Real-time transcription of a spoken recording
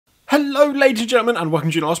Hello ladies and gentlemen and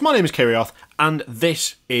welcome to Stylosa. My name is Kirioth and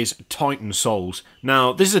this is Titan Souls.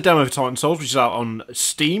 Now this is a demo of Titan Souls which is out on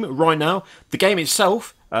Steam right now. The game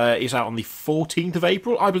itself is out on the 14th of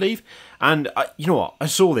April I believe, and you know what, I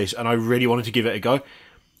saw this and I really wanted to give it a go.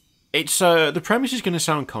 It's the premise is going to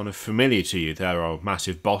sound kind of familiar to you. There are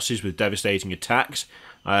massive bosses with devastating attacks,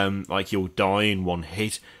 like you'll die in one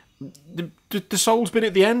hit. The Souls bit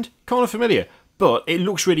at the end, kind of familiar, but it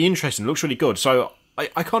looks really interesting, it looks really good, so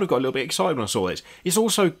I kind of got a little bit excited when I saw this. It's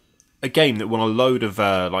also a game that won a load of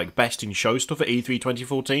like Best in Show stuff at E3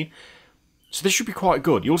 2014, so this should be quite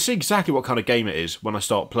good. You'll see exactly what kind of game it is when I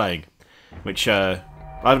start playing, which I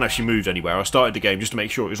haven't actually moved anywhere. I started the game just to make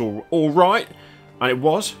sure it was all right, and it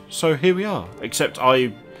was, so here we are. Except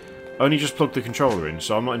I only just plugged the controller in,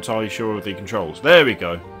 so I'm not entirely sure of the controls. There we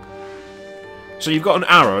go. So you've got an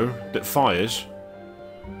arrow that fires,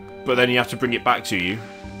 but then you have to bring it back to you.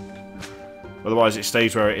 Otherwise it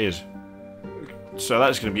stays where it is. So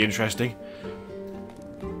that's going to be interesting.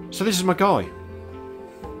 So this is my guy.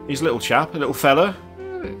 He's a little chap, a little fella.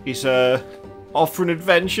 He's off for an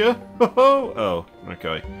adventure. Oh,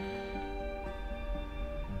 okay.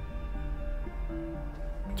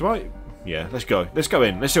 Do I? Yeah, let's go. Let's go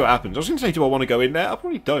in. Let's see what happens. I was going to say, do I want to go in there? I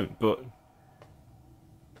probably don't, but...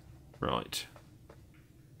 Right.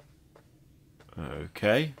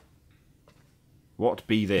 Okay. What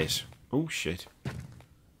be this? Oh, shit.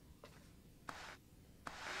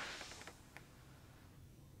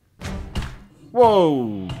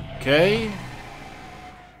 Whoa! Okay.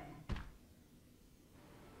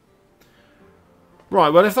 Right,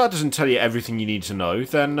 well, if that doesn't tell you everything you need to know,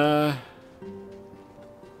 then,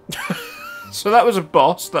 So that was a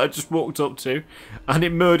boss that I just walked up to, and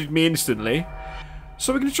it murdered me instantly.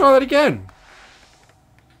 So we're going to try that again.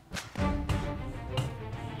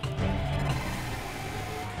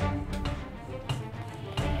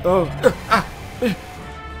 Oh.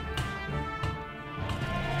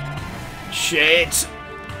 Shit.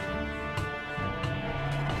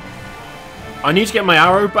 I need to get my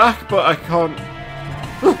arrow back, but I can't.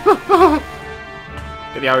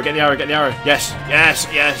 Get the arrow, get the arrow, get the arrow. Yes, yes,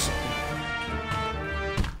 yes.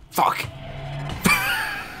 Fuck.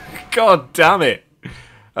 God damn it.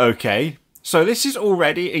 Okay. So this is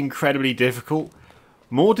already incredibly difficult.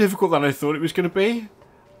 More difficult than I thought it was going to be.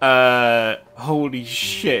 Holy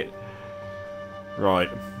shit. Right.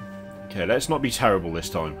 Okay, let's not be terrible this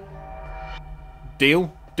time.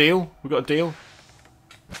 Deal? Deal? We got a deal?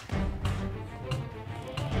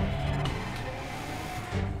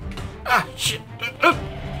 Ah, shit.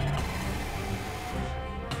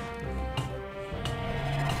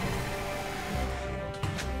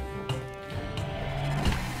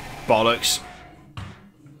 Bollocks.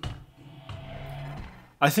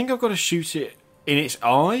 I think I've got to shoot it in its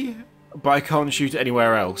eye, but I can't shoot it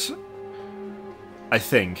anywhere else. I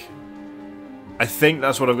think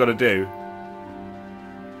that's what I've got to do.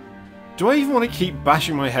 Do I even want to keep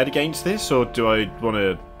bashing my head against this, or do I want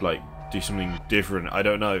to, like, do something different? I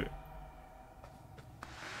don't know.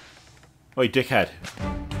 Oi, dickhead.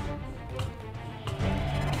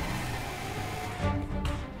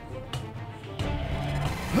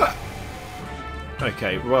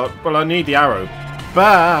 Okay, well, I need the arrow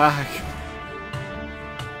back.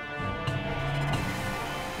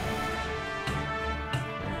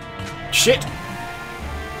 Shit!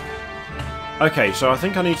 Okay, so I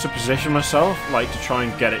think I need to position myself, like, to try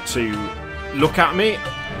and get it to look at me.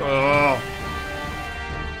 Oh.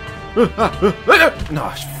 No,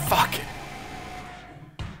 fuck it.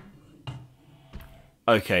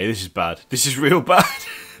 Okay, this is bad. This is real bad.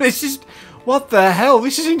 This is... What the hell?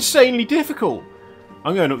 This is insanely difficult.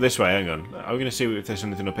 I'm going up this way, hang on. I'm going to see if there's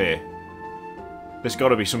anything up here. There's got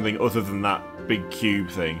to be something other than that big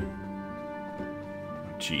cube thing.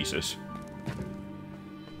 Jesus.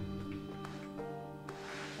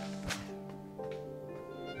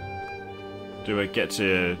 Do I get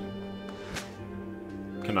to...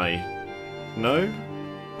 Can I... No?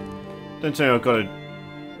 Don't tell me I've got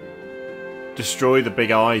to destroy the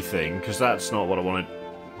big eye thing, because that's not what I wanted.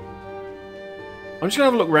 I'm just going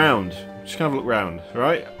to have a look round. Just gonna have a look round,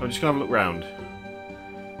 right? I'm just gonna have a look round.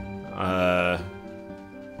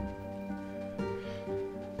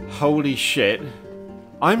 Holy shit.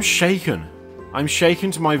 I'm shaken. I'm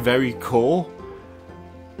shaken to my very core.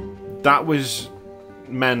 That was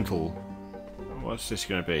mental. What's this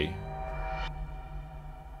gonna be?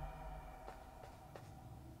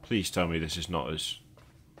 Please tell me this is not as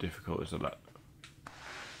difficult as the last.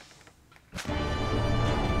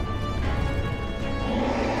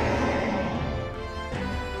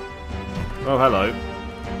 Oh, hello.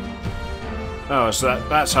 Oh, so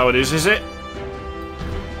that's how it is it?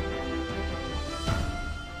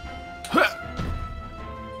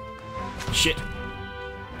 shit.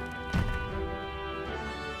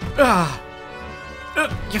 Ah!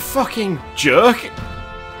 You fucking jerk!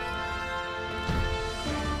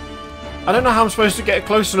 I don't know how I'm supposed to get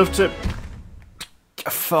close enough to...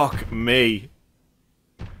 Fuck me.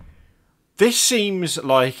 This seems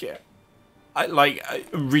like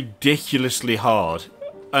ridiculously hard.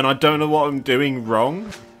 And I don't know what I'm doing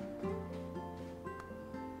wrong.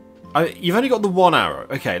 You've only got the one arrow.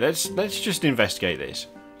 Okay, let's just investigate this.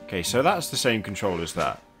 Okay, so that's the same control as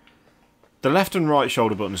that. The left and right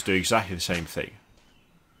shoulder buttons do exactly the same thing.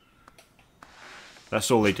 That's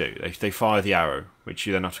all they do. They fire the arrow, which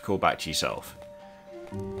you then have to call back to yourself.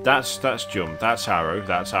 That's jump. That's arrow.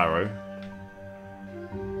 That's arrow.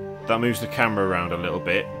 That moves the camera around a little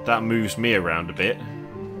bit. That moves me around a bit.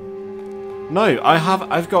 No,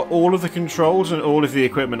 I've got all of the controls and all of the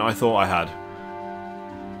equipment I thought I had.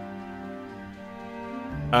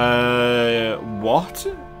 What?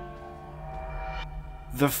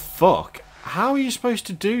 The fuck? How are you supposed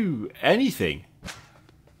to do anything?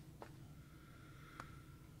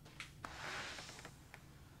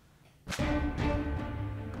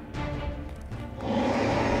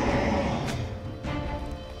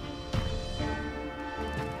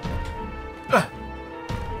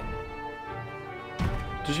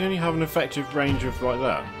 Does he only have an effective range of like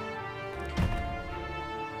that?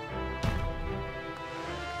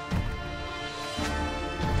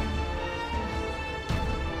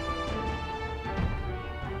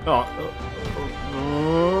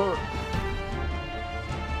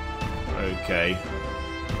 Okay.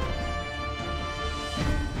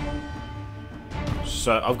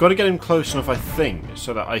 So I've got to get him close enough, I think,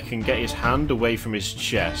 so that I can get his hand away from his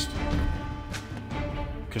chest.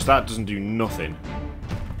 Because that doesn't do nothing.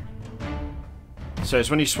 So it's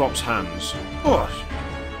when he swaps hands. Oh.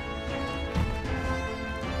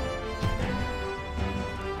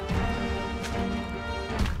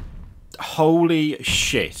 Holy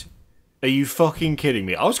shit. Are you fucking kidding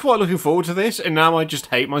me? I was quite looking forward to this, and now I just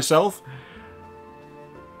hate myself.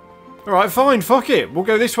 Alright, fine, fuck it. We'll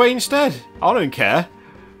go this way instead. I don't care.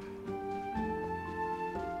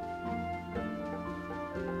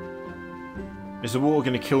 Is the water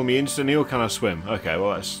going to kill me instantly, or can I swim? Okay,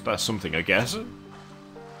 well, that's something, I guess.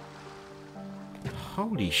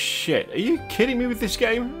 Holy shit. Are you kidding me with this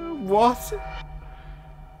game? What?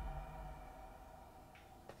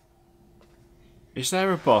 Is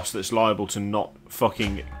there a boss that's liable to not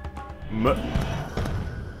fucking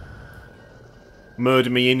murder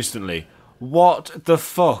me instantly? What the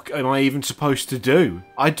fuck am I even supposed to do?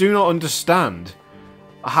 I do not understand.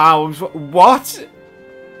 How... What?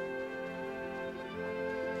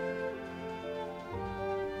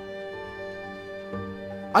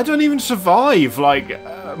 I don't even survive,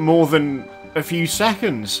 like, more than a few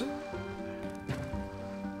seconds.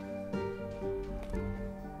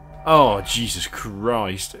 Oh, Jesus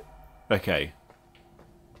Christ. Okay.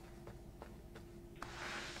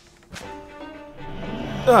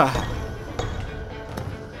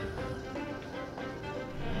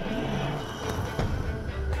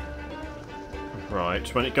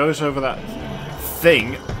 Right, when it goes over that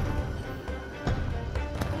thing...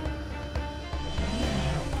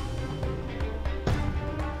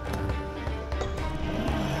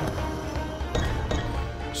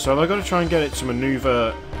 So I've got to try and get it to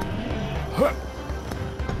maneuver...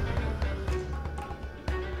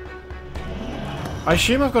 I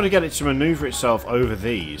assume I've got to get it to maneuver itself over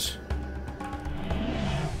these.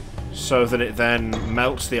 So that it then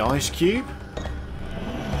melts the ice cube.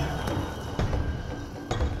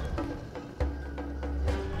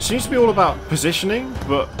 Seems to be all about positioning,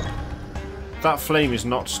 but that flame is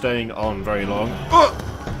not staying on very long.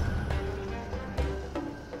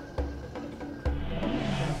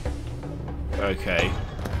 Okay.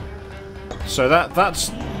 So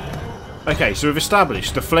that's... Okay, so we've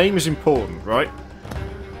established the flame is important, right?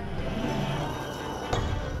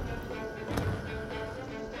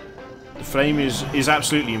 The flame is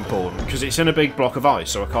absolutely important, because it's in a big block of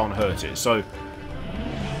ice, so I can't hurt it. So,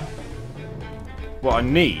 what I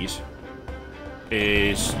need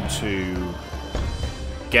is to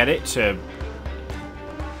get it to...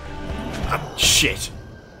 Ah, shit!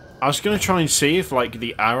 I was going to try and see if, like,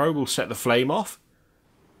 the arrow will set the flame off.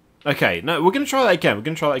 Okay, no, we're going to try that again. We're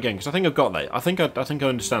going to try that again, because I think I've got that. I think I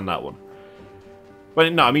understand that one.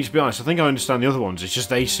 Well, no, I mean, to be honest, I think I understand the other ones. It's just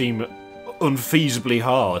they seem unfeasibly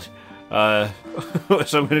hard. So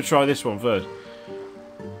I'm going to try this one first.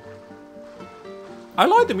 I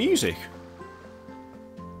like the music.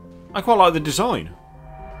 I quite like the design.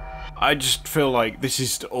 I just feel like this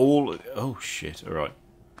is all... Oh, shit, alright.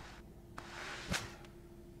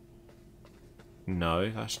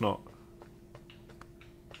 No, that's not...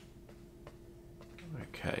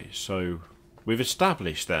 Okay, so we've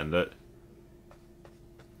established then that...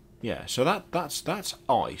 Yeah, so that's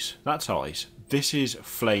ice. That's ice. This is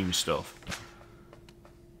flame stuff.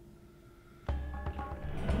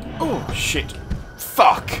 Oh, shit.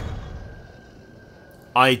 Fuck!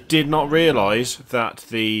 I did not realise that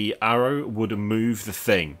the arrow would move the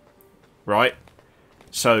thing. Right?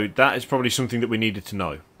 So that is probably something that we needed to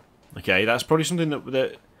know. Okay, that's probably something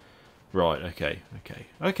that... Right, okay,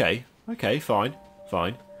 fine.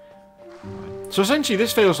 So essentially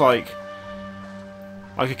this feels like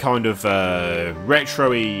a kind of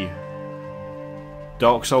retro-y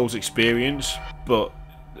Dark Souls experience, but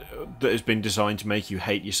that has been designed to make you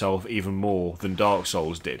hate yourself even more than Dark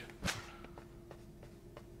Souls did.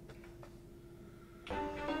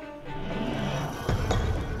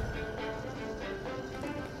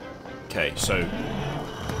 Okay, so...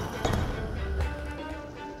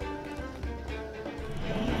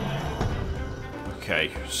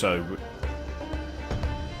 Okay, so...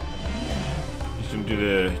 He's going to do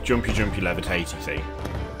the jumpy levitatey thing.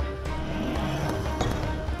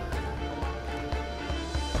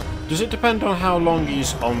 Does it depend on how long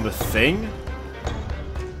he's on the thing?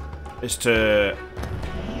 As to...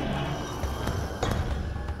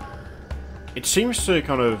 It seems to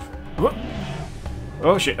kind of...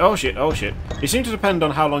 Oh shit. It seems to depend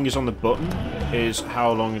on how long he's on the button, is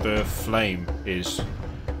how long the flame is.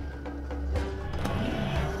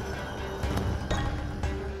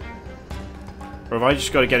 Or have I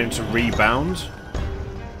just got to get him to rebound?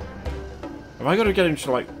 Have I got to get him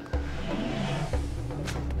to, like...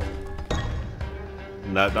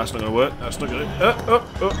 No, that's not going to work. That's not going to...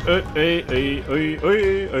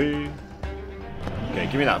 Okay,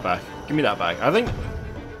 give me that back. Give me that back. I think...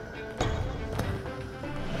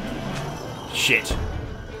 Shit.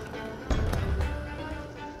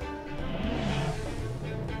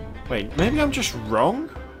 Wait, maybe I'm just wrong?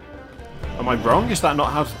 Am I wrong? Is that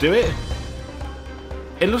not how to do it?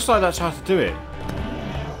 It looks like that's how to do it.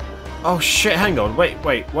 Oh shit, hang on. Wait.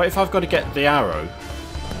 What if I've got to get the arrow?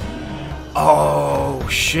 Oh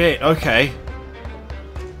shit, okay.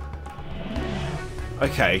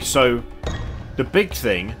 Okay, so... The big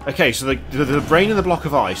thing... Okay, so the brain in the block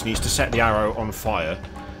of ice needs to set the arrow on fire.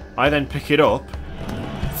 I then pick it up.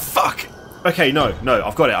 Fuck! Okay, no,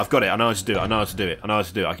 I've got it. I know how to do it. I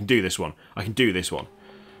can do this one. I can do this one.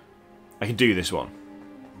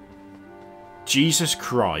 Jesus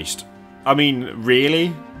Christ. I mean,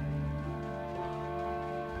 really?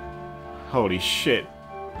 Holy shit.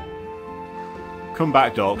 Come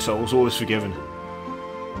back, Dark Souls. All is forgiven.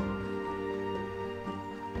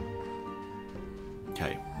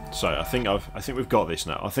 Okay, so I think we've got this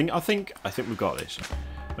now. I think we've got this.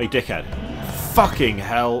 Hey, dickhead. Fucking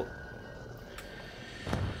hell.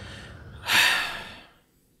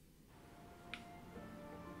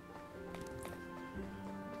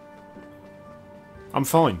 I'm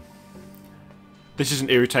fine. This isn't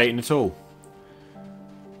irritating at all.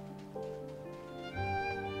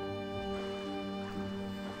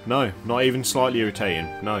 No, not even slightly irritating.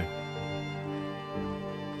 No.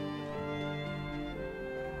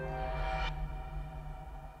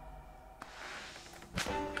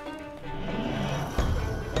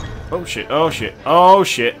 Oh shit.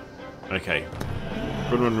 Okay.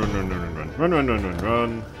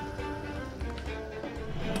 Run.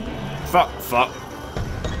 Fuck. Fuck.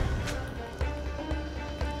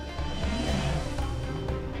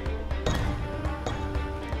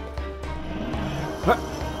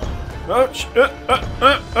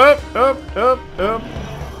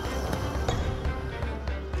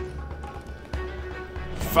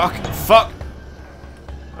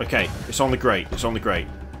 Okay, it's on the grate.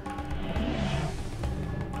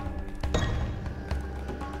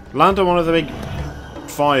 Land on one of the big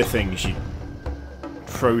fire things, you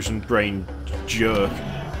frozen brain jerk.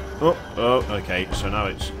 Oh, okay, so now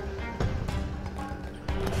it's...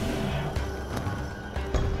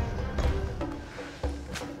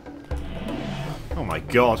 Oh my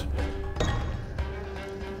god.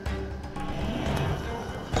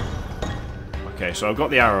 Okay, so I've got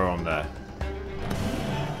the arrow on there.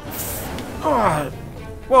 Oh,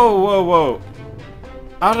 whoa.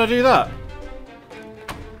 How did I do that?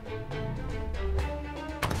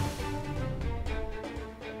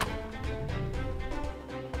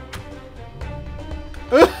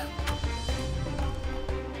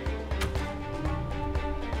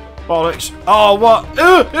 Bollocks. Oh, what?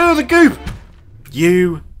 The goop!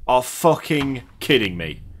 You are fucking kidding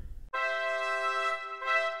me.